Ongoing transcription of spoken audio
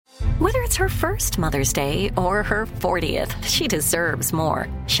Whether it's her first Mother's Day or her 40th, she deserves more.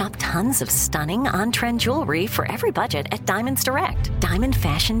 Shop tons of stunning on-trend jewelry for every budget at Diamonds Direct. Diamond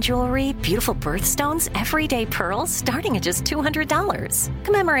fashion jewelry, beautiful birthstones, everyday pearls starting at just $200.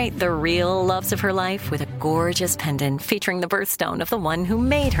 Commemorate the real loves of her life with a gorgeous pendant featuring the birthstone of the one who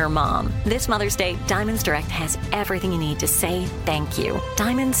made her mom. This Mother's Day, Diamonds Direct has everything you need to say thank you.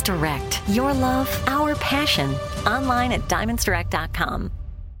 Diamonds Direct. Your love, our passion. Online at diamondsdirect.com.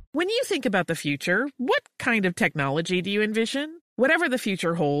 When you think about the future, what kind of technology do you envision? Whatever the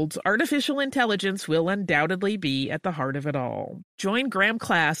future holds, artificial intelligence will undoubtedly be at the heart of it all. Join Graham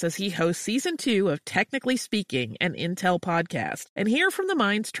Class as he hosts Season 2 of Technically Speaking, an Intel podcast, and hear from the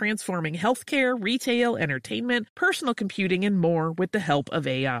minds transforming healthcare, retail, entertainment, personal computing, and more with the help of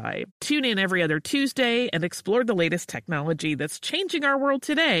AI. Tune in every other Tuesday and explore the latest technology that's changing our world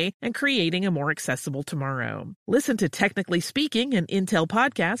today and creating a more accessible tomorrow. Listen to Technically Speaking, an Intel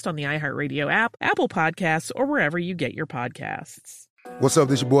podcast on the iHeartRadio app, Apple Podcasts, or wherever you get your podcasts. What's up,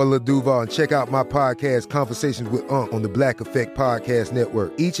 this your boy Lil Duval, and check out my podcast, Conversations with Unc, on the Black Effect Podcast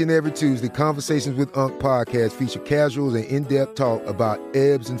Network. Each and every Tuesday, Conversations with Unc podcast feature casual and in-depth talk about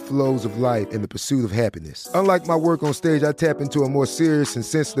ebbs and flows of life and the pursuit of happiness. Unlike my work on stage, I tap into a more serious and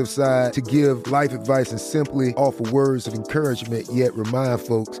sensitive side to give life advice and simply offer words of encouragement, yet remind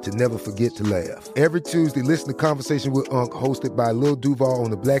folks to never forget to laugh. Every Tuesday, listen to Conversation with Unc, hosted by Lil Duval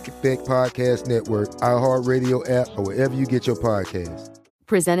on the Black Effect Podcast Network, iHeartRadio app, or wherever you get your podcasts.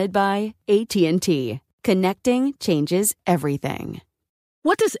 Presented by AT&T. Connecting changes everything.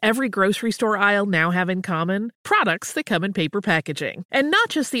 What does every grocery store aisle now have in common? Products that come in paper packaging. And not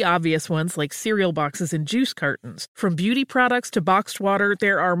just the obvious ones like cereal boxes and juice cartons. From beauty products to boxed water,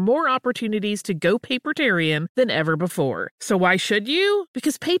 there are more opportunities to go papertarian than ever before. So why should you?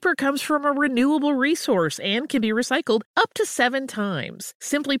 Because paper comes from a renewable resource and can be recycled up to 7 times.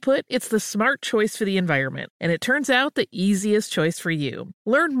 Simply put, it's the smart choice for the environment. And it turns out the easiest choice for you.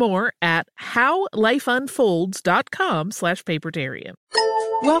 Learn more at howlifeunfolds.com/papertarian.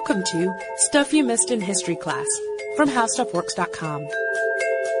 Welcome to Stuff You Missed in History Class from HowStuffWorks.com.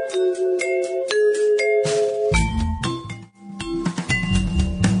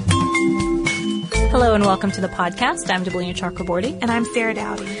 Hello and welcome to the podcast. I'm Deblina Chakraborty. And I'm Sarah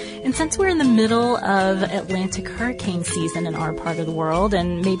Dowdy. And since we're in the middle of Atlantic hurricane season in our part of the world,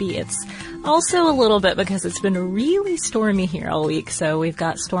 and maybe it's also a little bit because it's been really stormy here all week, so we've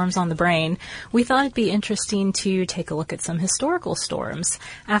got storms on the brain, we thought it'd be interesting to take a look at some historical storms.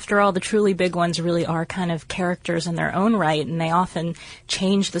 After all, the truly big ones really are kind of characters in their own right, and they often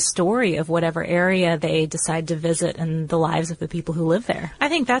change the story of whatever area they decide to visit and the lives of the people who live there. I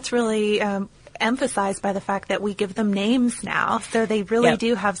think that's really emphasized by the fact that we give them names now. So they really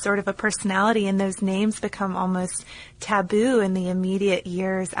do have sort of a personality, and those names become almost taboo in the immediate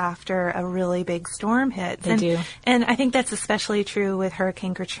years after a really big storm hits. They do. And I think that's especially true with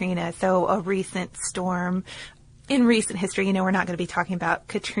Hurricane Katrina. So a recent storm in recent history. You know, we're not going to be talking about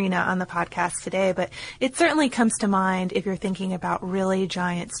Katrina on the podcast today, but it certainly comes to mind if you're thinking about really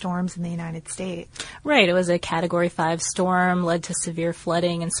giant storms in the United States. Right. It was a Category 5 storm, led to severe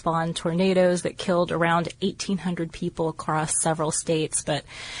flooding and spawned tornadoes that killed around 1,800 people across several states. But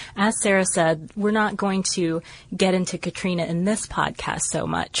as Sarah said, we're not going to get into Katrina in this podcast so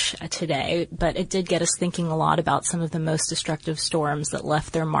much today, but it did get us thinking a lot about some of the most destructive storms that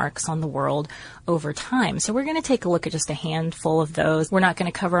left their marks on the world over time. So we're going to take a look at just a handful of those. We're not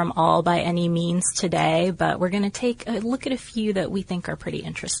going to cover them all by any means today, but we're going to take a look at a few that we think are pretty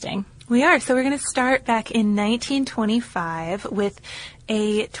interesting. We are. So we're going to start back in 1925 with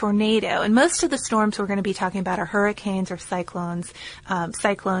a tornado. And most of the storms we're going to be talking about are hurricanes or cyclones,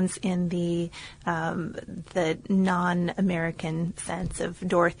 cyclones in the non-American sense of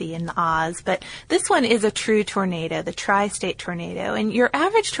Dorothy and Oz. But this one is a true tornado, the tri-state tornado. And your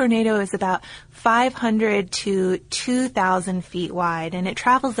average tornado is about 500 to 2,000 feet wide, and it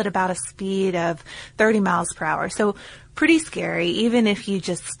travels at about a speed of 30 miles per hour. So pretty scary, even if you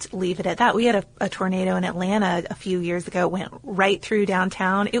just leave it at that. We had a tornado in Atlanta a few years ago. It went right through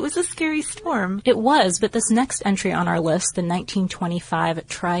downtown. It was a scary storm. It was, but this next entry on our list, the 1925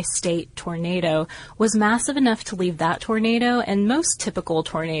 tri-state tornado, was massive enough to leave that tornado and most typical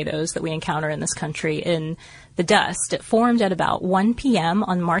tornadoes that we encounter in this country in the the dust. It formed at about 1 p.m.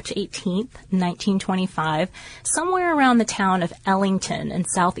 on March 18th, 1925, somewhere around the town of Ellington in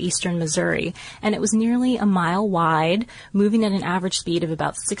southeastern Missouri, and it was nearly a mile wide, moving at an average speed of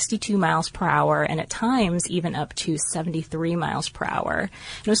about 62 miles per hour, and at times even up to 73 miles per hour.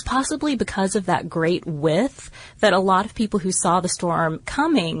 And it was possibly because of that great width that a lot of people who saw the storm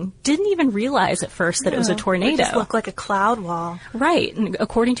coming didn't even realize at first that it was a tornado. It just looked like a cloud wall. Right. And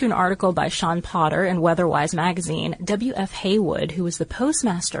according to an article by Sean Potter in Weatherwise magazine, W.F. Haywood, who was the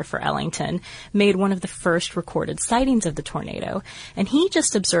postmaster for Ellington, made one of the first recorded sightings of the tornado. And he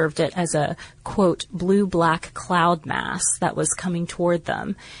just observed it as a, quote, blue-black cloud mass that was coming toward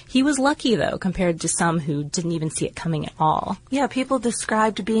them. He was lucky, though, compared to some who didn't even see it coming at all. Yeah, people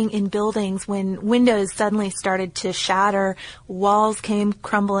described being in buildings when windows suddenly started to shatter, walls came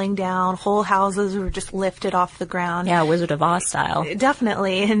crumbling down, whole houses were just lifted off the ground. Yeah, Wizard of Oz style.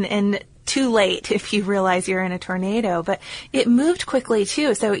 Definitely, and too late if you realize you're in a tornado. But it moved quickly,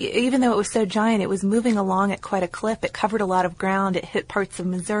 too. So even though it was so giant, it was moving along at quite a clip. It covered a lot of ground. It hit parts of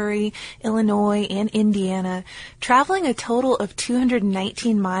Missouri, Illinois, and Indiana, traveling a total of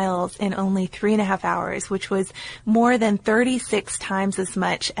 219 miles in only 3.5 hours, which was more than 36 times as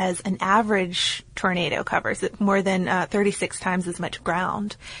much as an average tornado covers. More than 36 times as much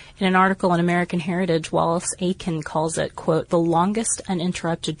ground. In an article in American Heritage, Wallace Aiken calls it, quote, the longest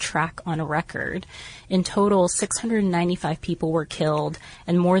uninterrupted track on record. In total, 695 people were killed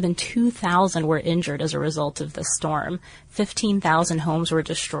and more than 2,000 were injured as a result of the storm. 15,000 homes were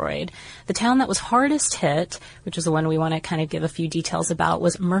destroyed. The town that was hardest hit, which is the one we want to kind of give a few details about,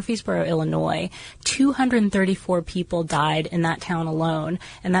 was Murfreesboro, Illinois. 234 people died in that town alone,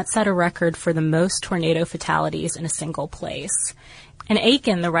 and that set a record for the most tornado fatalities in a single place. And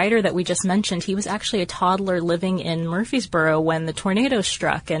Aiken, the writer that we just mentioned, he was actually a toddler living in Murfreesboro when the tornado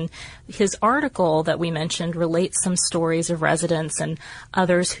struck. And his article that we mentioned relates some stories of residents and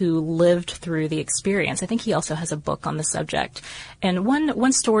others who lived through the experience. I think he also has a book on the subject. And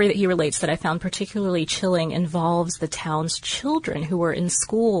one story that he relates that I found particularly chilling involves the town's children who were in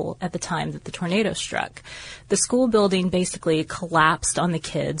school at the time that the tornado struck. The school building basically collapsed on the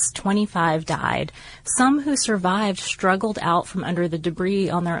kids. 25 died. Some who survived struggled out from under the debris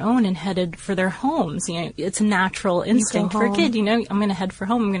on their own and headed for their homes. You know, it's a natural instinct for a kid. You know, I'm going to head for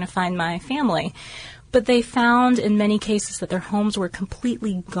home. I'm going to find my family. But they found in many cases that their homes were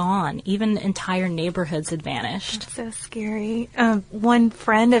completely gone. Even entire neighborhoods had vanished. That's so scary. One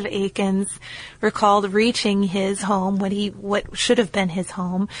friend of Aiken's recalled reaching his home, what should have been his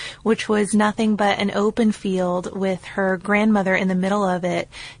home, which was nothing but an open field with her grandmother in the middle of it,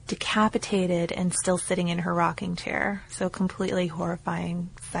 decapitated and still sitting in her rocking chair. So completely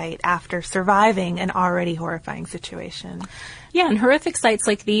horrifying sight after surviving an already horrifying situation. Yeah, and horrific sights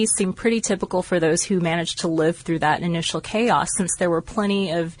like these seem pretty typical for those who managed to live through that initial chaos, since there were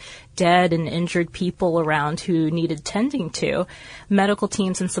plenty of dead and injured people around who needed tending to. Medical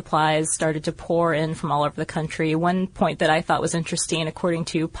teams and supplies started to pour in from all over the country. One point that I thought was interesting, according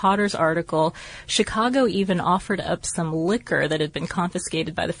to Potter's article, Chicago even offered up some liquor that had been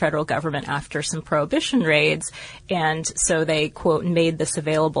confiscated by the federal government after some prohibition raids, and so they, quote, made this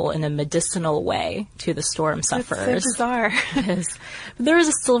available in a medicinal way to the storm sufferers. That's so bizarre. There is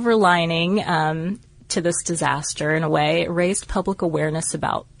a silver lining to this disaster in a way. It raised public awareness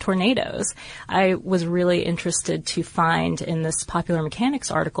about tornadoes. I was really interested to find in this Popular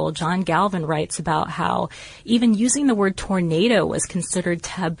Mechanics article, John Galvin writes about how even using the word tornado was considered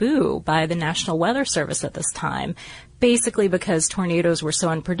taboo by the National Weather Service at this time. Basically because tornadoes were so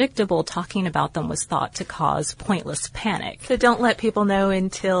unpredictable, talking about them was thought to cause pointless panic. So don't let people know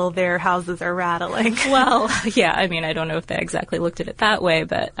until their houses are rattling. Well, yeah, I mean, I don't know if they exactly looked at it that way,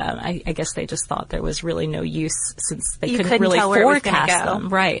 but I guess they just thought there was really no use since they couldn't really forecast them.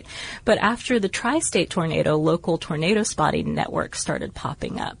 Right. But after the tri-state tornado, local tornado spotting networks started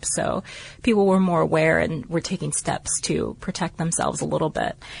popping up. So people were more aware and were taking steps to protect themselves a little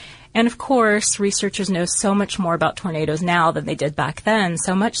bit. And of course, researchers know so much more about tornadoes now than they did back then,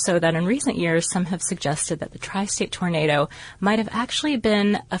 so much so that in recent years, some have suggested that the tri-state tornado might have actually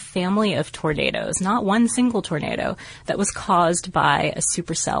been a family of tornadoes, not one single tornado, that was caused by a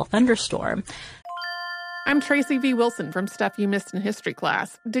supercell thunderstorm. I'm Tracy V. Wilson from Stuff You Missed in History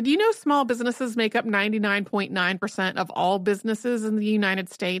Class. Did you know small businesses make up 99.9% of all businesses in the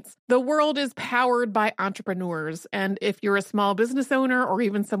United States? The world is powered by entrepreneurs, and if you're a small business owner or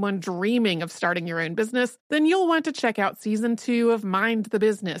even someone dreaming of starting your own business, then you'll want to check out Season 2 of Mind the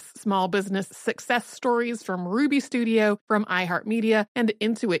Business, small business success stories from Ruby Studio, from iHeartMedia, and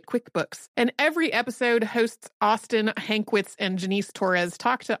Intuit QuickBooks. And every episode, hosts Austin Hankwitz and Janice Torres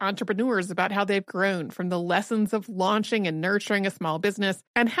talk to entrepreneurs about how they've grown from the lessons of launching and nurturing a small business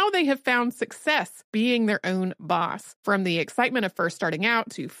and how they have found success being their own boss. From the excitement of first starting out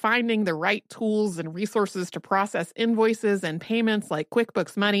to finding the right tools and resources to process invoices and payments like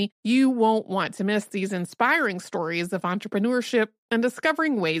QuickBooks Money, you won't want to miss these inspiring stories of entrepreneurship and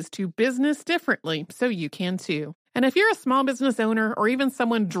discovering ways to business differently so you can too. And if you're a small business owner or even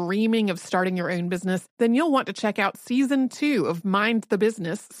someone dreaming of starting your own business, then you'll want to check out Season 2 of Mind the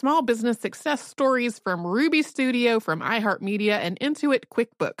Business, Small Business Success Stories from Ruby Studio, from iHeartMedia, and Intuit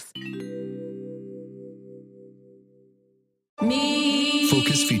QuickBooks.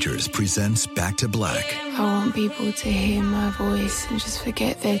 Focus Features presents Back to Black. I want people to hear my voice and just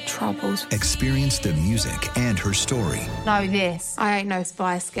forget their troubles. Experience the music and her story. Know this, I ain't no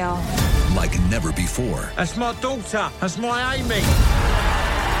Spice Girl. Like never before. That's my daughter. That's my Amy.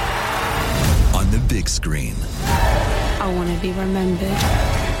 On the big screen. I want to be remembered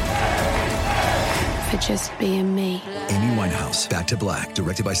for just being me. Amy Winehouse, Back to Black,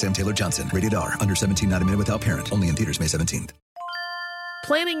 directed by Sam Taylor Johnson. Rated R, under 17, not admitted without parent. Only in theaters May 17th.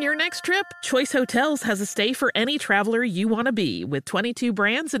 Planning your next trip? Choice Hotels has a stay for any traveler you want to be, with 22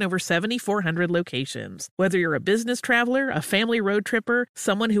 brands and over 7,400 locations. Whether you're a business traveler, a family road tripper,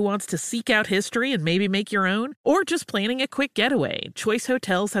 someone who wants to seek out history and maybe make your own, or just planning a quick getaway, Choice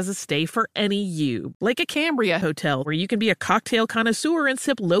Hotels has a stay for any you. Like a Cambria Hotel, where you can be a cocktail connoisseur and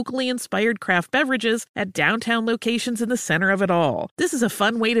sip locally inspired craft beverages at downtown locations in the center of it all. This is a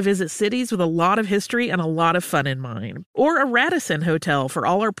fun way to visit cities with a lot of history and a lot of fun in mind. Or a Radisson Hotel for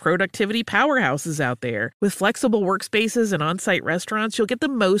all our productivity powerhouses out there. With flexible workspaces and on-site restaurants, you'll get the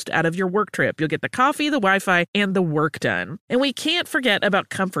most out of your work trip. You'll get the coffee, the Wi-Fi, and the work done. And we can't forget about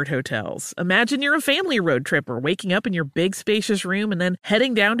Comfort Hotels. Imagine you're a family road tripper, waking up in your big spacious room and then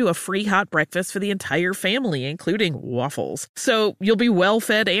heading down to a free hot breakfast for the entire family, including waffles. So you'll be well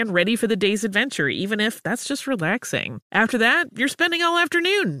fed and ready for the day's adventure, even if that's just relaxing. After that, you're spending all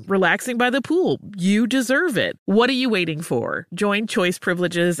afternoon relaxing by the pool. You deserve it. What are you waiting for? Join Choice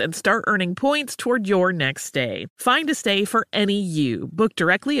Privileges and start earning points toward your next stay. Find a stay for any you. Book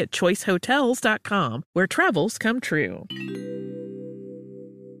directly at choicehotels.com, where travels come true.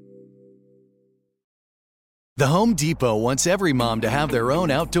 The Home Depot wants every mom to have their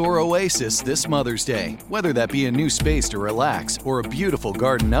own outdoor oasis this Mother's Day, whether that be a new space to relax or a beautiful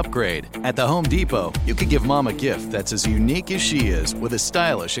garden upgrade. At the Home Depot, you could give mom a gift that's as unique as she is, with a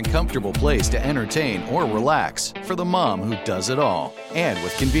stylish and comfortable place to entertain or relax for the mom who does it all. And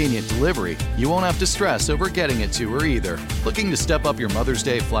with convenient delivery, you won't have to stress over getting it to her either. Looking to step up your Mother's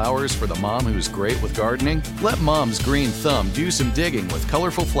Day flowers for the mom who's great with gardening? Let Mom's green thumb do some digging with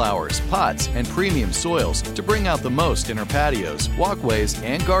colorful flowers, pots, and premium soils to bring out the most in her patios, walkways,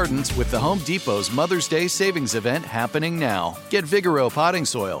 and gardens with the Home Depot's Mother's Day Savings Event happening now. Get Vigoro potting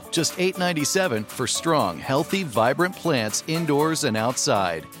soil, just $8.97 for strong, healthy, vibrant plants indoors and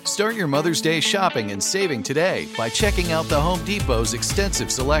outside. Start your Mother's Day shopping and saving today by checking out the Home Depot's extensive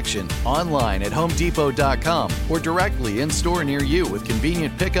selection online at HomeDepot.com or directly in store near you with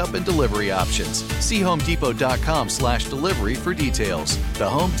convenient pickup and delivery options. See HomeDepot.com/delivery for details. The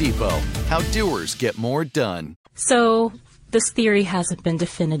Home Depot, how doers get more done. So this theory hasn't been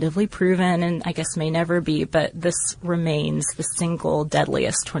definitively proven, and I guess may never be, but this remains the single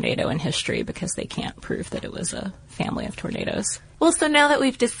deadliest tornado in history because they can't prove that it was a family of tornadoes. Well, so now that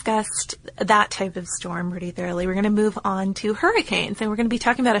we've discussed that type of storm pretty thoroughly, we're going to move on to hurricanes. And we're going to be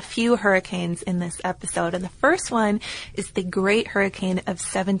talking about a few hurricanes in this episode. And the first one is the Great Hurricane of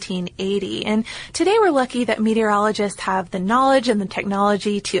 1780. And today we're lucky that meteorologists have the knowledge and the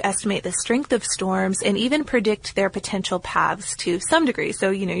technology to estimate the strength of storms and even predict their potential paths to some degree.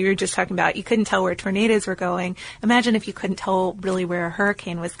 So, you were just talking about you couldn't tell where tornadoes were going. Imagine if you couldn't tell really where a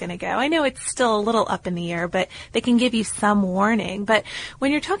hurricane was going to go. I know it's still a little up in the air, but they can give you some warning. But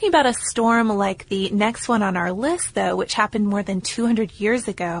when you're talking about a storm like the next one on our list, though, which happened more than 200 years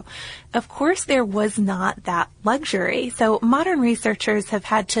ago, of course there was not that luxury. So modern researchers have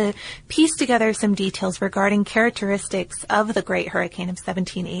had to piece together some details regarding characteristics of the Great Hurricane of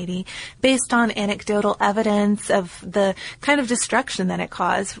 1780 based on anecdotal evidence of the kind of destruction that it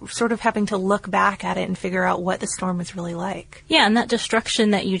caused, sort of having to look back at it and figure out what the storm was really like. Yeah, and that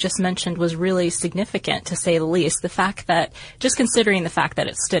destruction that you just mentioned was really significant, to say the least. The fact that, just considering the fact that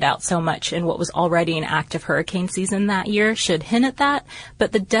it stood out so much in what was already an active hurricane season that year, should hint at that,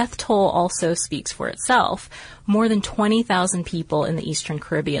 but the death toll also speaks for itself. More than 20,000 people in the Eastern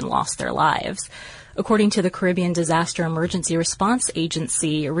Caribbean lost their lives. According to the Caribbean Disaster Emergency Response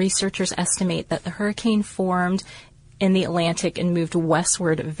Agency, researchers estimate that the hurricane formed in the Atlantic and moved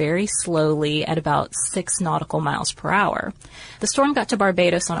westward very slowly at about 6 nautical miles per hour. The storm got to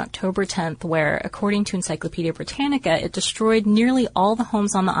Barbados on October 10th, where, according to Encyclopedia Britannica, it destroyed nearly all the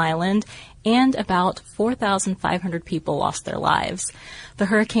homes on the island, and about 4,500 people lost their lives. The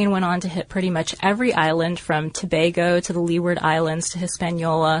hurricane went on to hit pretty much every island from Tobago to the Leeward Islands to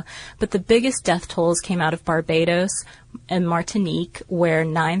Hispaniola, but the biggest death tolls came out of Barbados and Martinique, where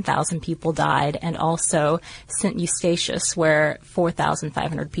 9,000 people died, and also St. Eustatius, where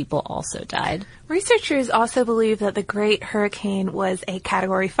 4,500 people also died. Researchers also believe that the Great Hurricane was a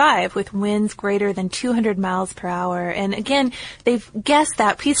Category 5 with winds greater than 200 miles per hour. And again, they've guessed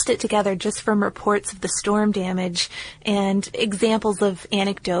that, pieced it together just from reports of the storm damage and examples of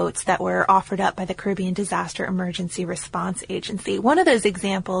anecdotes that were offered up by the Caribbean Disaster Emergency Response Agency. One of those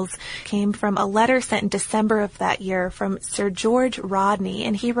examples came from a letter sent in December of that year from Sir George Rodney,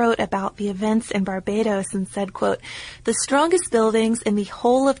 and he wrote about the events in Barbados and said, quote, "The strongest buildings in the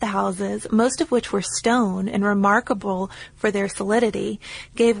whole of the houses, most of which were stone and remarkable for their solidity,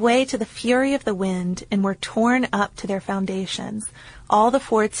 gave way to the fury of the wind and were torn up to their foundations. All the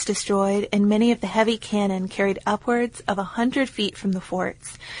forts destroyed, and many of the heavy cannon carried upwards of 100 feet from the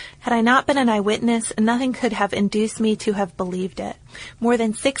forts. Had I not been an eyewitness, nothing could have induced me to have believed it. More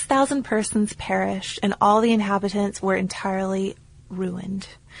than 6,000 persons perished, and all the inhabitants were entirely ruined."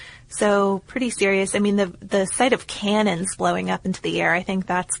 So pretty serious. I mean, the sight of cannons blowing up into the air, I think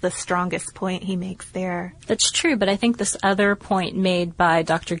that's the strongest point he makes there. That's true, but I think this other point made by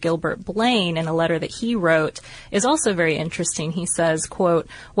Dr. Gilbert Blaine in a letter that he wrote is also very interesting. He says, quote,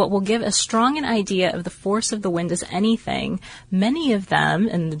 "What will give as strong an idea of the force of the wind as anything, many of them,"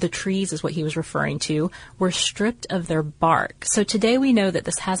 and the trees is what he was referring to, "were stripped of their bark. So today we know that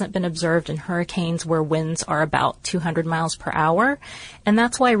this hasn't been observed in hurricanes where winds are about 200 miles per hour, and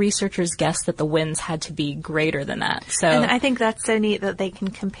that's why researchers guessed that the winds had to be greater than that. So, and I think that's so neat that they can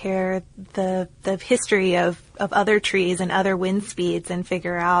compare the history of other trees and other wind speeds and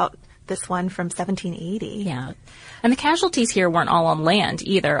figure out this one from 1780. Yeah. And the casualties here weren't all on land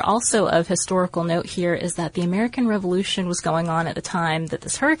either. Also of historical note here is that the American Revolution was going on at the time that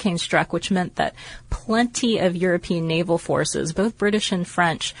this hurricane struck, which meant that plenty of European naval forces, both British and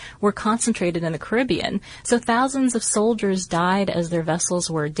French, were concentrated in the Caribbean. So thousands of soldiers died as their vessels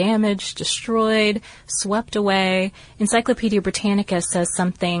were damaged, destroyed, swept away. Encyclopedia Britannica says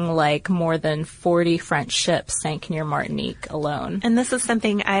something like more than 40 French ships sank near Martinique alone. And this is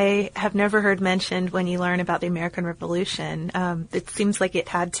something I have never heard mentioned when you learn about the American Revolution. It seems like it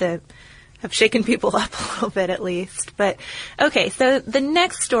had to have shaken people up a little bit at least. But okay, so the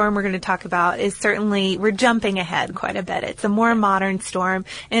next storm we're going to talk about is certainly, we're jumping ahead quite a bit. It's a more modern storm,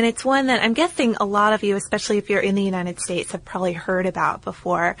 and it's one that I'm guessing a lot of you, especially if you're in the United States, have probably heard about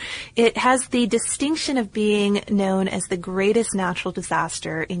before. It has the distinction of being known as the greatest natural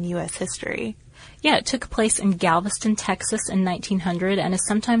disaster in U.S. history. Yeah, it took place in Galveston, Texas in 1900 and is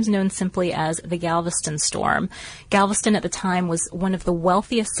sometimes known simply as the Galveston Storm. Galveston at the time was one of the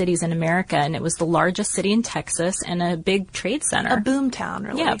wealthiest cities in America, and it was the largest city in Texas and a big trade center. A boom town,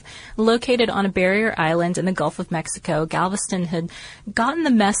 really. Yeah. Located on a barrier island in the Gulf of Mexico, Galveston had gotten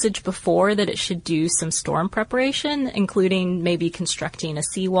the message before that it should do some storm preparation, including maybe constructing a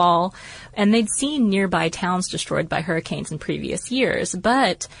seawall, and they'd seen nearby towns destroyed by hurricanes in previous years,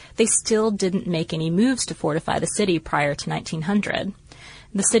 but they still didn't make any moves to fortify the city prior to 1900.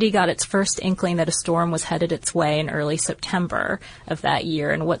 The city got its first inkling that a storm was headed its way in early September of that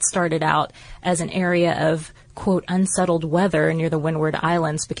year, and what started out as an area of, quote, unsettled weather near the Windward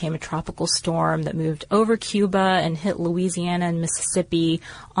Islands became a tropical storm that moved over Cuba and hit Louisiana and Mississippi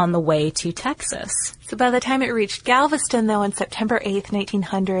on the way to Texas. So by the time it reached Galveston, though, on September 8th,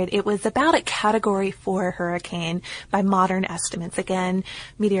 1900, it was about a Category 4 hurricane by modern estimates. Again,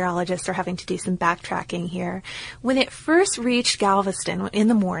 meteorologists are having to do some backtracking here. When it first reached Galveston in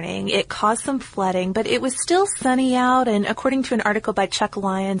the morning, it caused some flooding, but it was still sunny out, and according to an article by Chuck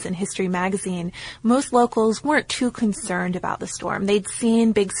Lyons in History Magazine, most locals weren't too concerned about the storm. They'd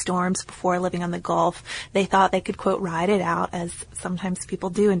seen big storms before living on the Gulf. They thought they could, quote, ride it out, as sometimes people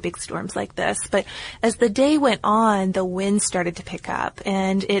do in big storms like this. But as the day went on, the wind started to pick up,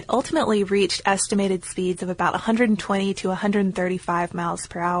 and it ultimately reached estimated speeds of about 120 to 135 miles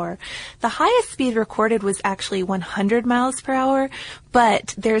per hour. The highest speed recorded was actually 100 miles per hour,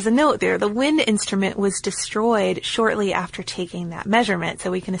 but there's a note there. The wind instrument was destroyed shortly after taking that measurement, so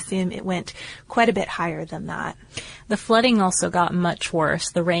we can assume it went quite a bit higher than that. The flooding also got much worse.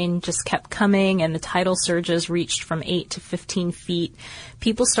 The rain just kept coming, and the tidal surges reached from 8 to 15 feet.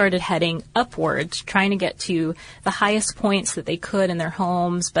 People started heading upwards, trying to get to the highest points that they could in their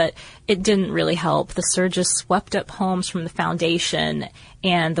homes, but it didn't really help. The surges swept up homes from the foundation,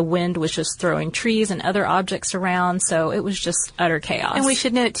 and the wind was just throwing trees and other objects around, so it was just utter chaos. And we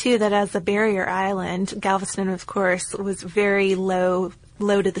should note, too, that as a barrier island, Galveston, of course, was very low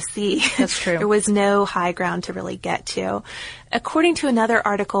to the sea. That's true. There was no high ground to really get to. According to another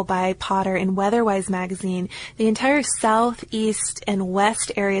article by Potter in Weatherwise magazine, the entire south, east, and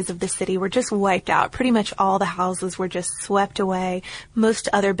west areas of the city were just wiped out. Pretty much all the houses were just swept away. Most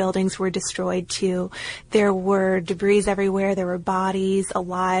other buildings were destroyed too. There were debris everywhere. There were bodies,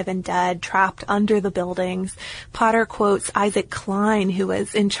 alive and dead, trapped under the buildings. Potter quotes Isaac Klein, who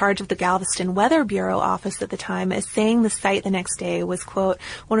was in charge of the Galveston Weather Bureau office at the time, as saying the site the next day was, quote,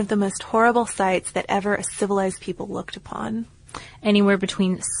 one of the most horrible sights that ever a civilized people looked upon. Anywhere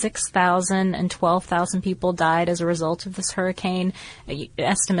between 6,000 and 12,000 people died as a result of this hurricane.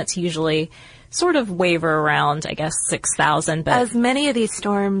 Estimates usually sort of waver around, I guess, 6,000. But as many of these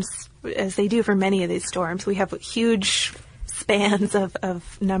storms, as they do for many of these storms, we have huge spans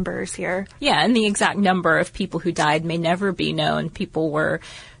of numbers here. Yeah, and the exact number of people who died may never be known. People were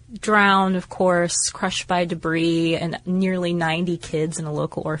drowned, of course, crushed by debris, and nearly 90 kids in a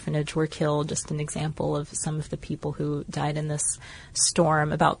local orphanage were killed. Just an example of some of the people who died in this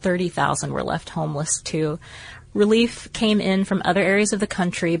storm. About 30,000 were left homeless, too. Relief came in from other areas of the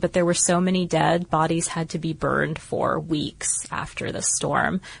country, but there were so many dead, bodies had to be burned for weeks after the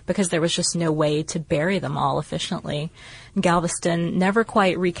storm because there was just no way to bury them all efficiently. Galveston never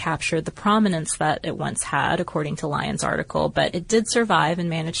quite recaptured the prominence that it once had, according to Lyon's article, but it did survive and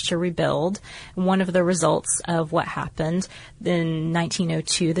managed to rebuild. One of the results of what happened, in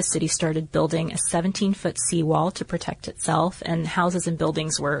 1902, the city started building a 17-foot seawall to protect itself, and houses and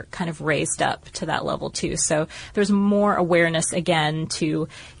buildings were kind of raised up to that level, too. So there's more awareness, again, to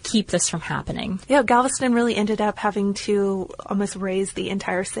keep this from happening. Yeah, Galveston really ended up having to almost raise the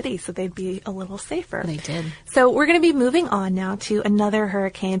entire city so they'd be a little safer. They did. So we're going to be moving on now to another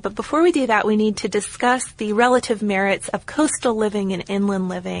hurricane, but before we do that, we need to discuss the relative merits of coastal living and inland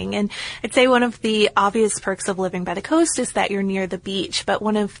living. And I'd say one of the obvious perks of living by the coast is that you're near the beach, but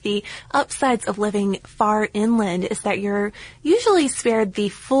one of the upsides of living far inland is that you're usually spared the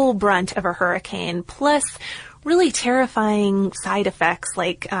full brunt of a hurricane, plus really terrifying side effects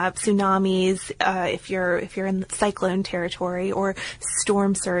like tsunamis if you're in cyclone territory, or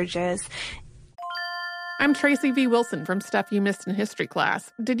storm surges. I'm Tracy V. Wilson from Stuff You Missed in History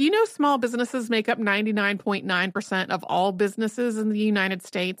Class. Did you know small businesses make up 99.9% of all businesses in the United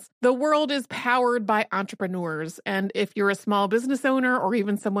States? The world is powered by entrepreneurs, and if you're a small business owner or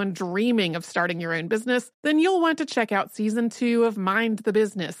even someone dreaming of starting your own business, then you'll want to check out Season 2 of Mind the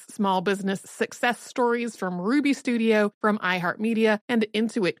Business, small business success stories from Ruby Studio, from iHeartMedia, and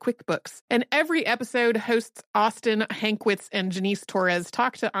Intuit QuickBooks. And every episode, hosts Austin Hankwitz and Janice Torres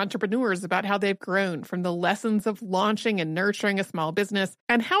talk to entrepreneurs about how they've grown from the lessons of launching and nurturing a small business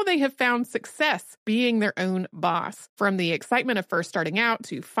and how they have found success being their own boss. From the excitement of first starting out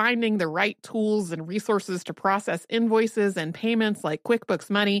to finding the right tools and resources to process invoices and payments like QuickBooks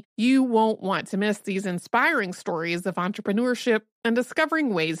Money, you won't want to miss these inspiring stories of entrepreneurship and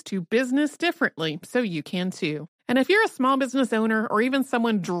discovering ways to business differently so you can too. And if you're a small business owner or even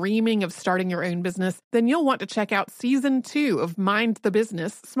someone dreaming of starting your own business, then you'll want to check out Season 2 of Mind the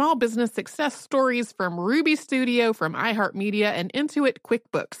Business, small business success stories from Ruby Studio, from iHeartMedia, and Intuit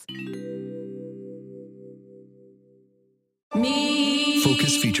QuickBooks.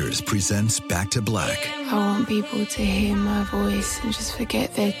 Focus Features presents Back to Black. I want people to hear my voice and just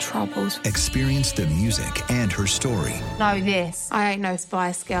forget their troubles. Experience the music and her story. Know this, I ain't no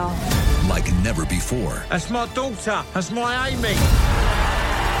Spice Girl. Like never before. That's my daughter. That's my Amy.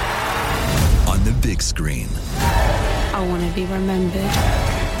 On the big screen. I want to be remembered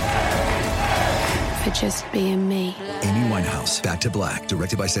for just being me. Amy Winehouse, Back to Black,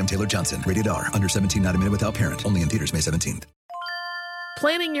 directed by Sam Taylor Johnson. Rated R, under 17, not a minute without parent. Only in theaters May 17th.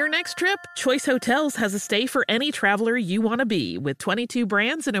 Planning your next trip? Choice Hotels has a stay for any traveler you want to be, with 22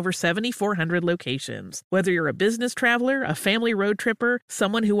 brands and over 7,400 locations. Whether you're a business traveler, a family road tripper,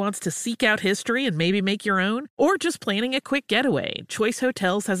 someone who wants to seek out history and maybe make your own, or just planning a quick getaway, Choice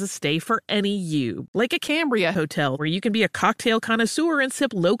Hotels has a stay for any you. Like a Cambria Hotel, where you can be a cocktail connoisseur and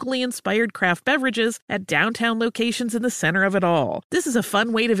sip locally inspired craft beverages at downtown locations in the center of it all. This is a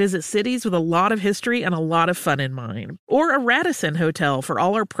fun way to visit cities with a lot of history and a lot of fun in mind. Or a Radisson Hotel, email for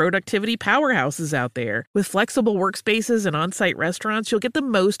all our productivity powerhouses out there. With flexible workspaces and on-site restaurants, you'll get the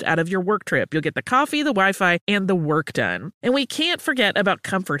most out of your work trip. You'll get the coffee, the Wi-Fi, and the work done. And we can't forget about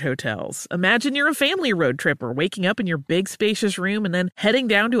comfort hotels. Imagine you're a family road tripper waking up in your big spacious room and then heading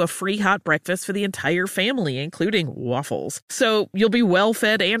down to a free hot breakfast for the entire family, including waffles. So you'll be well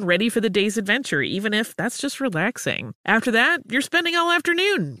fed and ready for the day's adventure, even if that's just relaxing. After that, you're spending all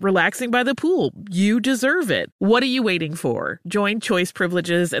afternoon relaxing by the pool. You deserve it. What are you waiting for? Join Choice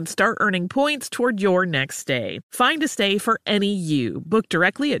Privileges and start earning points toward your next stay. Find a stay for any you. Book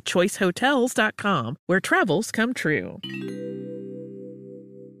directly at choicehotels.com, where travels come true.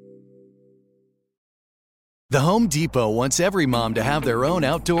 The Home Depot wants every mom to have their own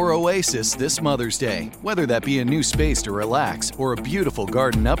outdoor oasis this Mother's Day, whether that be a new space to relax or a beautiful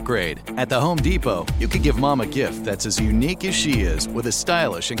garden upgrade. At the Home Depot, you could give mom a gift that's as unique as she is, with a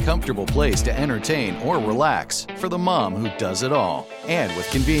stylish and comfortable place to entertain or relax for the mom who does it all. And with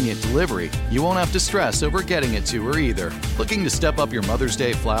convenient delivery, you won't have to stress over getting it to her either. Looking to step up your Mother's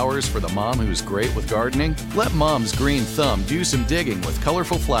Day flowers for the mom who's great with gardening? Let Mom's Green Thumb do some digging with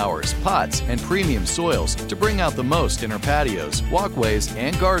colorful flowers, pots, and premium soils to bring out the most in her patios, walkways,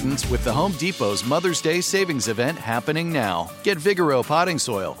 and gardens with the Home Depot's Mother's Day Savings Event happening now. Get Vigoro potting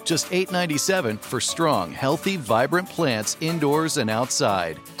soil, just $8.97 for strong, healthy, vibrant plants indoors and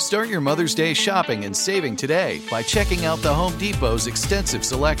outside. Start your Mother's Day shopping and saving today by checking out the Home Depot's extensive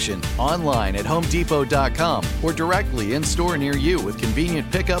selection online at HomeDepot.com or directly in store near you with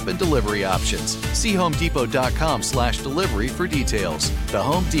convenient pickup and delivery options. See HomeDepot.com/delivery for details. The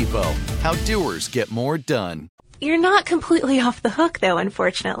Home Depot, how doers get more done. You're not completely off the hook, though,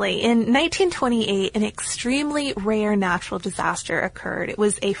 unfortunately. In 1928, an extremely rare natural disaster occurred. It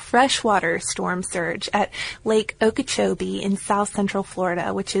was a freshwater storm surge at Lake Okeechobee in south central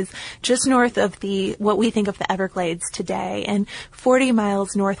Florida, which is just north of what we think of the Everglades today, and 40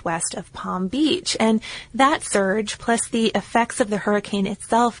 miles northwest of Palm Beach. And that surge, plus the effects of the hurricane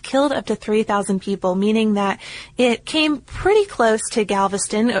itself, killed up to 3,000 people, meaning that it came pretty close to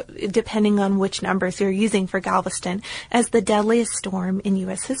Galveston, depending on which numbers you're using for Galveston, as the deadliest storm in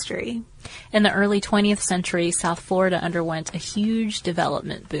U.S. history. In the early 20th century, South Florida underwent a huge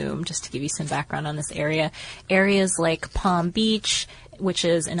development boom. Just to give you some background on this area, areas like Palm Beach, which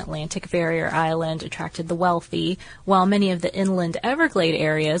is an Atlantic barrier island, attracted the wealthy, while many of the inland Everglade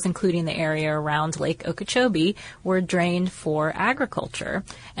areas, including the area around Lake Okeechobee, were drained for agriculture.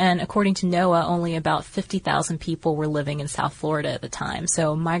 And according to NOAA, only about 50,000 people were living in South Florida at the time.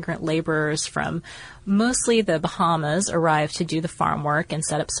 So migrant laborers from mostly the Bahamas arrived to do the farm work and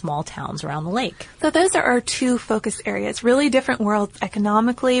set up small towns around the lake. So those are our two focus areas, really different worlds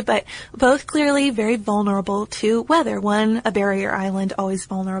economically, but both clearly very vulnerable to weather. One, a barrier island, always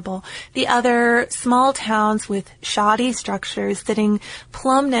vulnerable. The other, small towns with shoddy structures sitting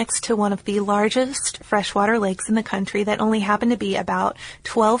plumb next to one of the largest freshwater lakes in the country that only happen to be about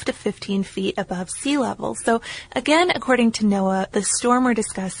 12 to 15 feet above sea level. So again, according to NOAA, the storm we're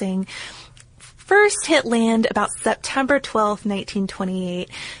discussing first hit land about September 12, 1928.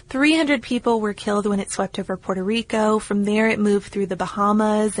 300 people were killed when it swept over Puerto Rico. From there, it moved through the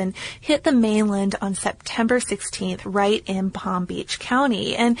Bahamas and hit the mainland on September 16th, right in Palm Beach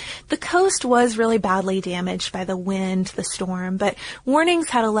County. And the coast was really badly damaged by the wind, the storm, but warnings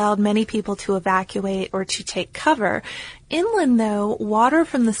had allowed many people to evacuate or to take cover. Inland, though, water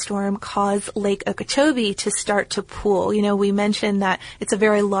from the storm caused Lake Okeechobee to start to pool. You know, we mentioned that it's a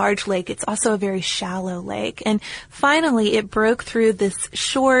very large lake. It's also a very shallow lake. And finally, it broke through this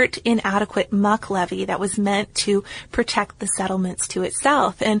short, inadequate muck levee that was meant to protect the settlements to its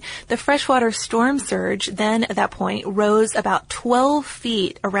south. And the freshwater storm surge then, at that point, rose about 12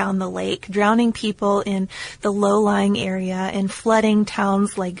 feet around the lake, drowning people in the low-lying area and flooding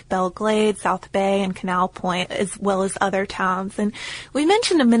towns like Belle Glade, South Bay, and Canal Point, as well as other towns. And we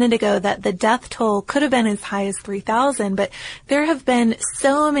mentioned a minute ago that the death toll could have been as high as 3,000, but there have been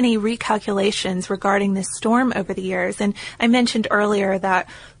so many recalculations regarding this storm over the years. And I mentioned earlier that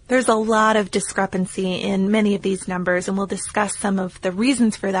there's a lot of discrepancy in many of these numbers, and we'll discuss some of the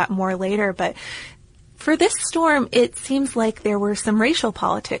reasons for that more later. But for this storm, it seems like there were some racial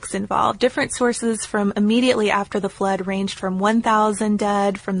politics involved. Different sources from immediately after the flood ranged from 1,000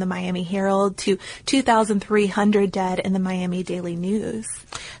 dead from the Miami Herald to 2,300 dead in the Miami Daily News.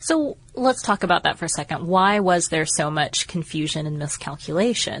 So let's talk about that for a second. Why was there so much confusion and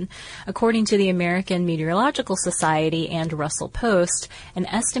miscalculation? According to the American Meteorological Society and Russell Post, an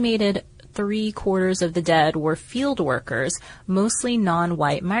estimated 3/4 of the dead were field workers, mostly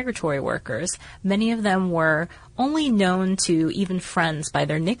non-white migratory workers. Many of them were only known to even friends by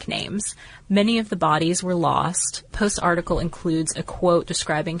their nicknames. Many of the bodies were lost. Post article includes a quote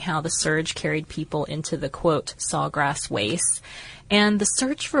describing how the surge carried people into the, quote, sawgrass wastes. And the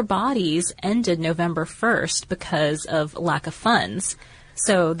search for bodies ended November 1st because of lack of funds.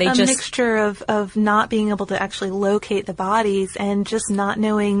 So they just... A mixture of not being able to actually locate the bodies and just not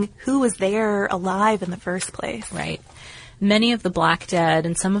knowing who was there alive in the first place. Right. Many of the black dead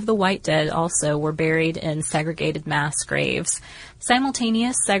and some of the white dead also were buried in segregated mass graves.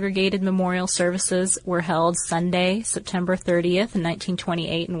 Simultaneous segregated memorial services were held Sunday, September 30th, in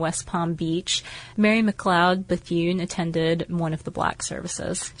 1928 in West Palm Beach. Mary McLeod Bethune attended one of the black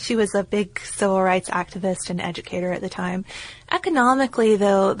services. She was a big civil rights activist and educator at the time. Economically,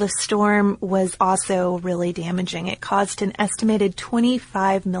 though, the storm was also really damaging. It caused an estimated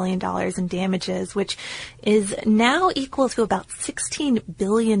 $25 million in damages, which is now equal to about $16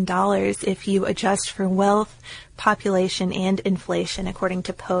 billion if you adjust for wealth, population, and inflation, according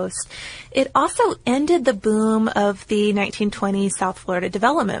to Post. It also ended the boom of the 1920s South Florida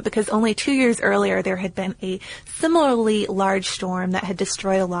development because only 2 years earlier there had been a similarly large storm that had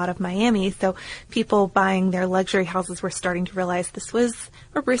destroyed a lot of Miami. So people buying their luxury houses were starting to realize this was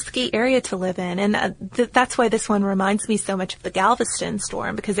a risky area to live in. And that's why this one reminds me so much of the Galveston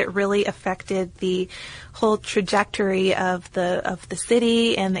storm, because it really affected the whole trajectory of the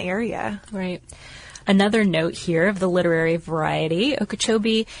city and the area. Right. Another note here of the literary variety,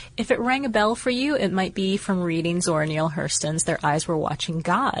 Okeechobee, if it rang a bell for you, it might be from reading Zora Neale Hurston's Their Eyes Were Watching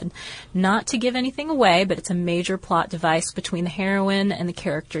God. Not to give anything away, but it's a major plot device between the heroine and the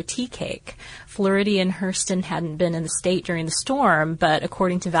character Tea Cake. Floridian Hurston hadn't been in the state during the storm, but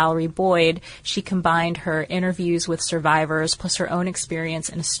according to Valerie Boyd, she combined her interviews with survivors plus her own experience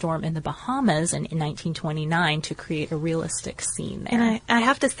in a storm in the Bahamas in 1929 to create a realistic scene there. And I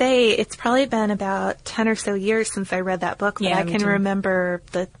have to say, it's probably been about 10 or so years since I read that book, but I can remember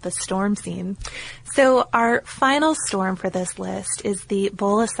the storm scene. So our final storm for this list is the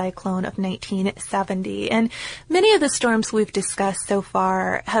Bola cyclone of 1970. And many of the storms we've discussed so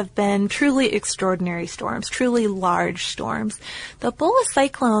far have been truly extraordinary storms, truly large storms. The Bola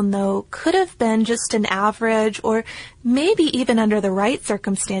cyclone, though, could have been just an average or maybe even under the right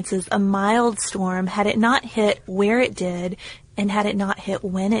circumstances, a mild storm had it not hit where it did and had it not hit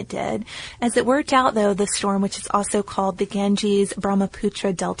when it did. As it worked out, though, the storm, which is also called the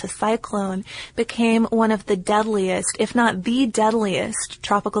Ganges-Brahmaputra Delta Cyclone, became one of the deadliest, if not the deadliest,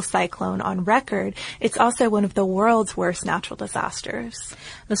 tropical cyclone on record. It's also one of the world's worst natural disasters.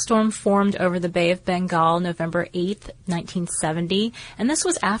 The storm formed over the Bay of Bengal November 8th, 1970, and this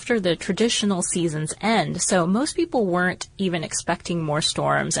was after the traditional season's end, so most people weren't even expecting more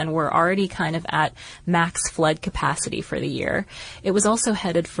storms and were already kind of at max flood capacity for the year. It was also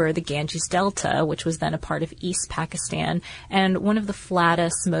headed for the Ganges Delta, which was then a part of East Pakistan and one of the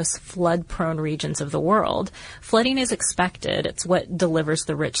flattest, most flood-prone regions of the world. Flooding is expected. It's what delivers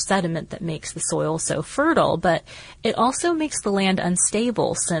the rich sediment that makes the soil so fertile, but it also makes the land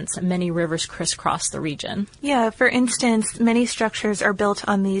unstable since many rivers crisscross the region. Yeah, for instance, many structures are built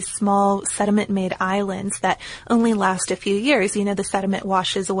on these small sediment-made islands that only last a few years. You know, the sediment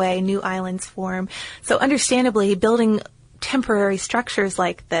washes away, new islands form. So understandably, building temporary structures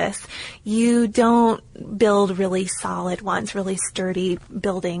like this, you don't build really solid ones, really sturdy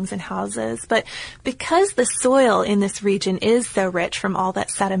buildings and houses. But because the soil in this region is so rich from all that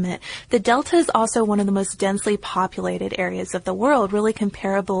sediment, the delta is also one of the most densely populated areas of the world, really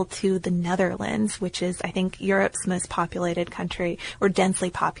comparable to the Netherlands, which is, I think, Europe's most populated country, or densely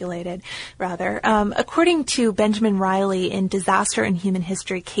populated, rather. According to Benjamin Riley in Disaster and Human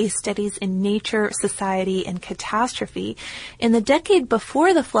History, Case Studies in Nature, Society, and Catastrophe, in the decade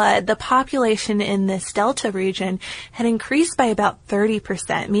before the flood, the population in this delta region had increased by about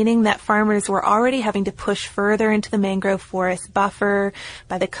 30%, meaning that farmers were already having to push further into the mangrove forest buffer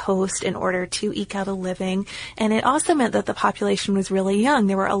by the coast in order to eke out a living. And it also meant that the population was really young.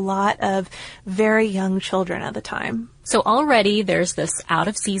 There were a lot of very young children at the time. So already there's this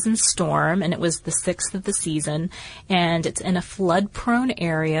out-of-season storm, and it was the 6th of the season, and it's in a flood-prone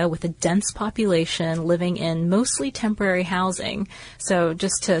area with a dense population living in mostly temporary housing. So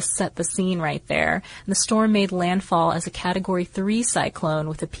just to set the scene right there, the storm made landfall as a Category 3 cyclone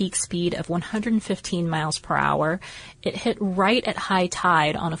with a peak speed of 115 miles per hour. It hit right at high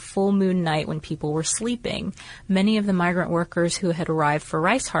tide on a full moon night when people were sleeping. Many of the migrant workers who had arrived for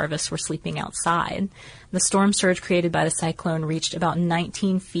rice harvest were sleeping outside. The storm surge created by the cyclone reached about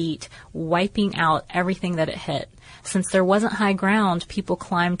 19 feet, wiping out everything that it hit. Since there wasn't high ground, people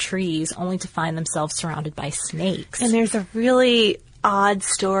climbed trees only to find themselves surrounded by snakes. And there's a really odd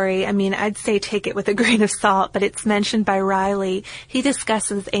story. I mean, I'd say take it with a grain of salt, but it's mentioned by Riley. He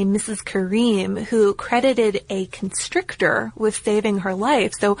discusses a Mrs. Kareem who credited a constrictor with saving her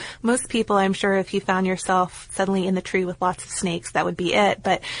life. So most people, I'm sure, if you found yourself suddenly in the tree with lots of snakes, that would be it.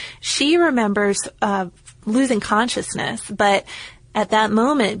 But she remembers losing consciousness, but at that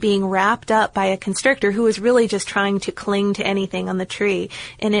moment being wrapped up by a constrictor who was really just trying to cling to anything on the tree,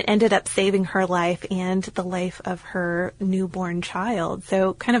 and it ended up saving her life and the life of her newborn child.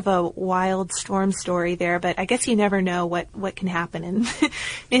 So kind of a wild storm story there, but I guess you never know what can happen in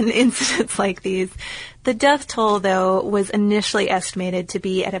in incidents like these. The death toll, though, was initially estimated to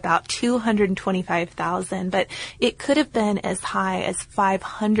be at about 225,000, but it could have been as high as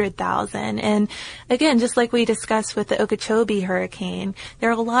 500,000. And again, just like we discussed with the Okeechobee hurricane, there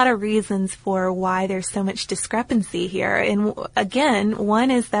are a lot of reasons for why there's so much discrepancy here. And again,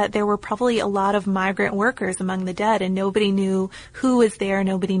 one is that there were probably a lot of migrant workers among the dead, and nobody knew who was there,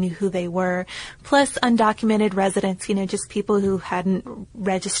 nobody knew who they were. Plus undocumented residents, just people who hadn't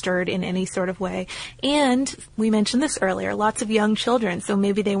registered in any sort of way. And we mentioned this earlier, lots of young children, so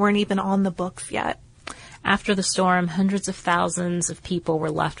maybe they weren't even on the books yet. After the storm, hundreds of thousands of people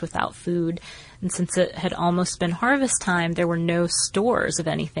were left without food. And since it had almost been harvest time, there were no stores of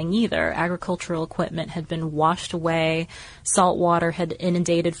anything either. Agricultural equipment had been washed away. Salt water had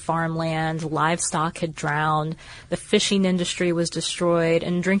inundated farmland. Livestock had drowned. The fishing industry was destroyed.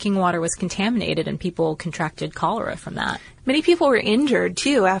 And drinking water was contaminated, and people contracted cholera from that. Many people were injured,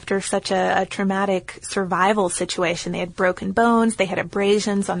 too, after such a traumatic survival situation. They had broken bones, they had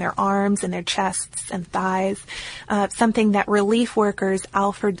abrasions on their arms and their chests and thighs, something that relief workers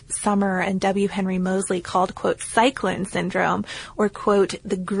Alfred Summer and W. Henry Mosley called, quote, cyclone syndrome, or, quote,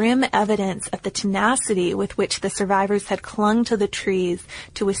 the grim evidence of the tenacity with which the survivors had clung to the trees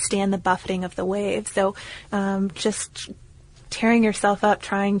to withstand the buffeting of the waves. So just tearing yourself up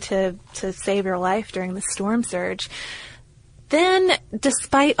trying to save your life during the storm surge. Then,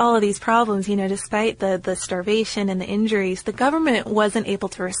 despite all of these problems, despite the starvation and the injuries, the government wasn't able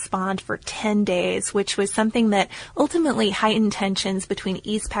to respond for 10 days, which was something that ultimately heightened tensions between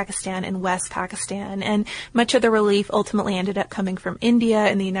East Pakistan and West Pakistan. And much of the relief ultimately ended up coming from India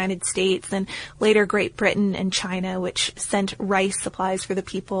and the United States, and later Great Britain and China, which sent rice supplies for the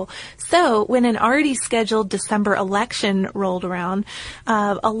people. So, when an already scheduled December election rolled around,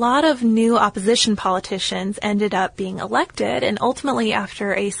 a lot of new opposition politicians ended up being elected. And ultimately,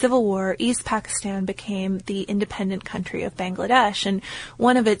 after a civil war, East Pakistan became the independent country of Bangladesh. And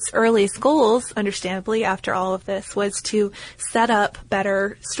one of its earliest goals, understandably, after all of this, was to set up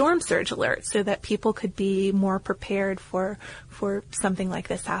better storm surge alerts so that people could be more prepared for something like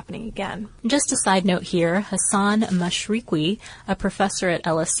this happening again. Just a side note here, Hassan Mashriqui, a professor at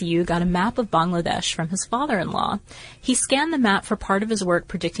LSU, got a map of Bangladesh from his father-in-law. He scanned the map for part of his work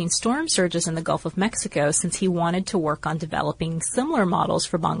predicting storm surges in the Gulf of Mexico, since he wanted to work on developing similar models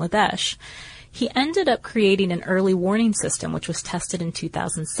for Bangladesh. He ended up creating an early warning system, which was tested in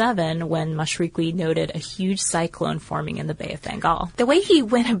 2007 when Mashriqui noted a huge cyclone forming in the Bay of Bengal. The way he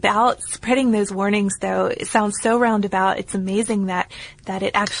went about spreading those warnings, though, it sounds so roundabout. It's amazing that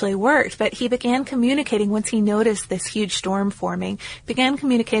it actually worked. But he began communicating, once he noticed this huge storm forming, began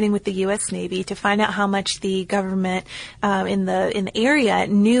communicating with the U.S. Navy to find out how much the government in the area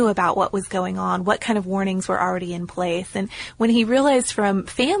knew about what was going on, what kind of warnings were already in place. And when he realized from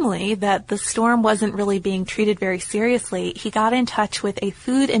family that the storm wasn't really being treated very seriously, he got in touch with a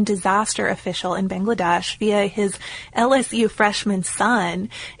food and disaster official in Bangladesh via his LSU freshman son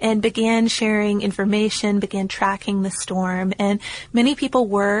and began sharing information, began tracking the storm, and many people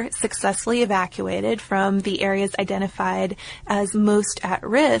were successfully evacuated from the areas identified as most at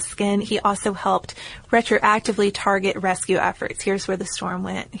risk, and he also helped retroactively target rescue efforts. Here's where the storm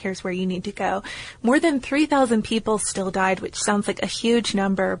went. Here's where you need to go. More than 3,000 people still died, which sounds like a huge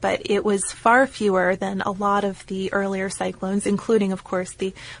number, but it was far fewer than a lot of the earlier cyclones, including, of course,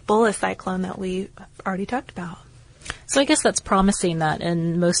 the Bola cyclone that we already talked about. So I guess that's promising that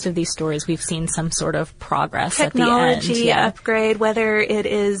in most of these stories we've seen some sort of progress technology at the end. Yeah. Upgrade, whether it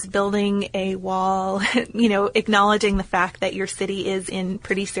is building a wall, acknowledging the fact that your city is in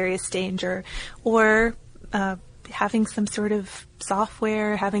pretty serious danger, or having some sort of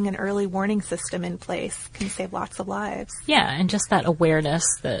software, having an early warning system in place can save lots of lives. Yeah, and just that awareness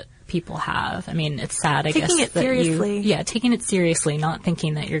that people have. I mean, it's sad, I guess. Taking it seriously. Taking it seriously, not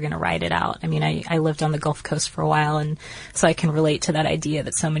thinking that you're going to ride it out. I mean, I lived on the Gulf Coast for a while, and so I can relate to that idea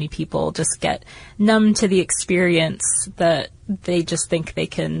that so many people just get numb to the experience that they just think they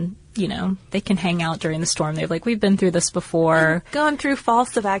can they can hang out during the storm. They're like, we've been through this before. Gone through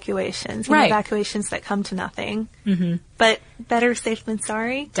false evacuations. Right. Evacuations that come to nothing. Mm-hmm. But better safe than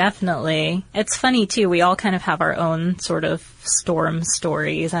sorry. Definitely. It's funny, too. We all kind of have our own sort of storm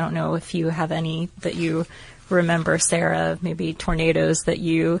stories. I don't know if you have any that you remember, Sarah, maybe tornadoes that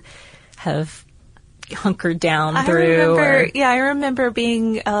you have hunkered down through. I remember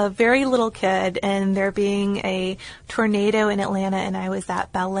being a very little kid and there being a tornado in Atlanta, and I was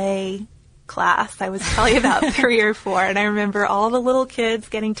at ballet class. I was probably about 3 or 4, and I remember all the little kids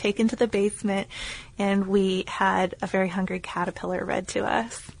getting taken to the basement, and we had a very hungry caterpillar read to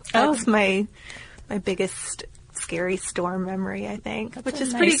us. That's my biggest scary storm memory, I think, which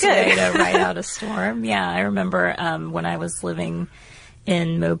is pretty good. Way to ride out a storm. Yeah, I remember when I was living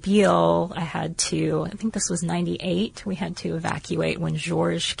in Mobile, I think this was 98, we had to evacuate when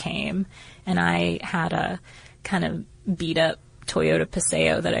George came, and I had a kind of beat up Toyota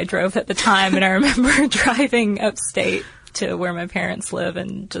Paseo that I drove at the time, and I remember driving upstate to where my parents live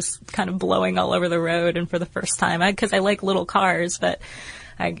and just kind of blowing all over the road, and for the first time, because I like little cars, but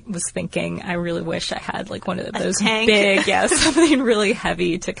I was thinking, I really wish I had like one of those big, something really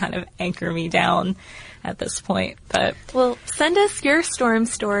heavy to kind of anchor me down at this point. But well, send us your storm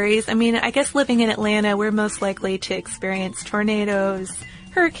stories. I mean, I guess living in Atlanta, we're most likely to experience tornadoes,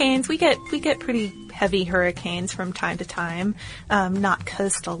 hurricanes. We get pretty heavy hurricanes from time to time, not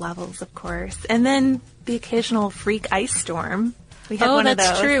coastal levels, of course, and then the occasional freak ice storm. We had one of those.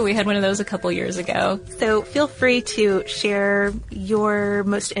 That's true. We had one of those a couple years ago. So feel free to share your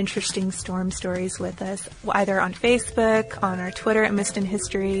most interesting storm stories with us, either on Facebook, on our Twitter at Missed in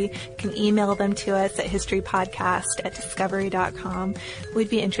History. You can email them to us at historypodcast@discovery.com. We'd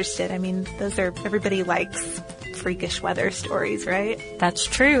be interested. I mean, everybody likes freakish weather stories, right? That's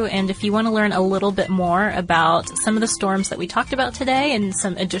true. And if you want to learn a little bit more about some of the storms that we talked about today and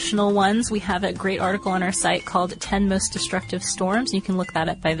some additional ones, we have a great article on our site called 10 Most Destructive Storms. You can look that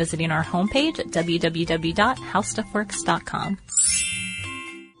up by visiting our homepage at www.howstuffworks.com.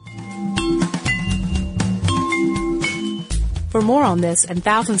 For more on this and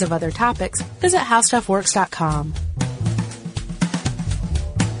thousands of other topics, visit howstuffworks.com.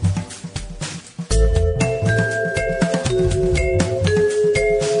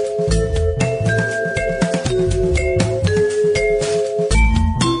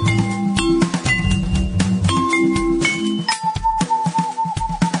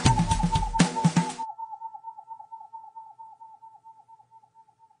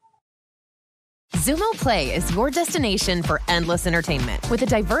 Xumo Play is your destination for endless entertainment. With a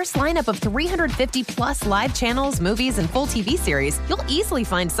diverse lineup of 350-plus live channels, movies, and full TV series, you'll easily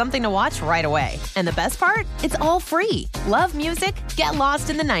find something to watch right away. And the best part? It's all free. Love music? Get lost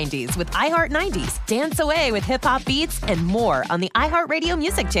in the 90s with iHeart 90s. Dance away with hip-hop beats and more on the iHeartRadio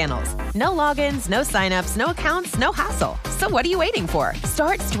music channels. No logins, no signups, no accounts, no hassle. So what are you waiting for?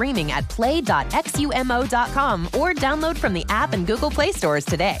 Start streaming at play.xumo.com or download from the app and Google Play stores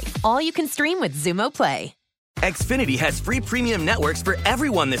today. All you can stream with Xumo Play. Xfinity has free premium networks for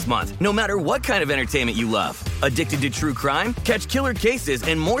everyone this month, no matter what kind of entertainment you love. Addicted to true crime? Catch killer cases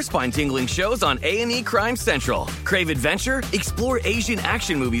and more spine-tingling shows on A&E Crime Central. Crave adventure? Explore Asian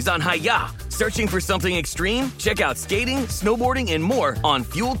action movies on Hi-YAH. Searching for something extreme? Check out skating, snowboarding, and more on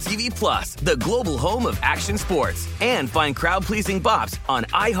Fuel TV Plus, the global home of action sports. And find crowd-pleasing bops on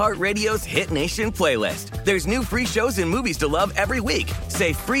iHeartRadio's Hit Nation playlist. There's new free shows and movies to love every week.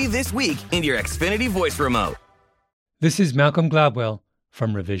 Say free this week in your Xfinity voice remote. This is Malcolm Gladwell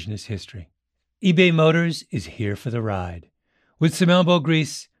from Revisionist History. eBay Motors is here for the ride. With some elbow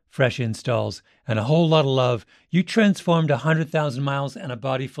grease, fresh installs, and a whole lot of love, you transformed 100,000 miles and a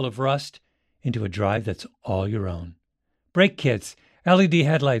body full of rust into a drive that's all your own. Brake kits, LED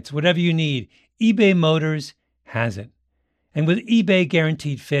headlights, whatever you need, eBay Motors has it. And with eBay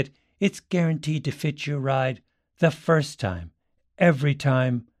Guaranteed Fit, it's guaranteed to fit your ride the first time, every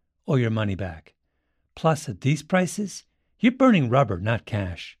time, or your money back. Plus, at these prices, you're burning rubber, not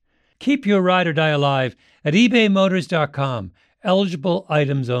cash. Keep your ride or die alive at ebaymotors.com. Eligible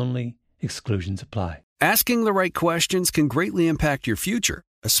items only. Exclusions apply. Asking the right questions can greatly impact your future,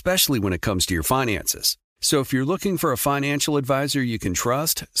 especially when it comes to your finances. So if you're looking for a financial advisor you can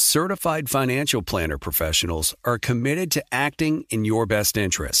trust, certified financial planner professionals are committed to acting in your best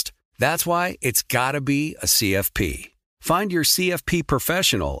interest. That's why it's got to be a CFP. Find your CFP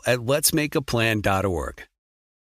professional at letsmakeaplan.org.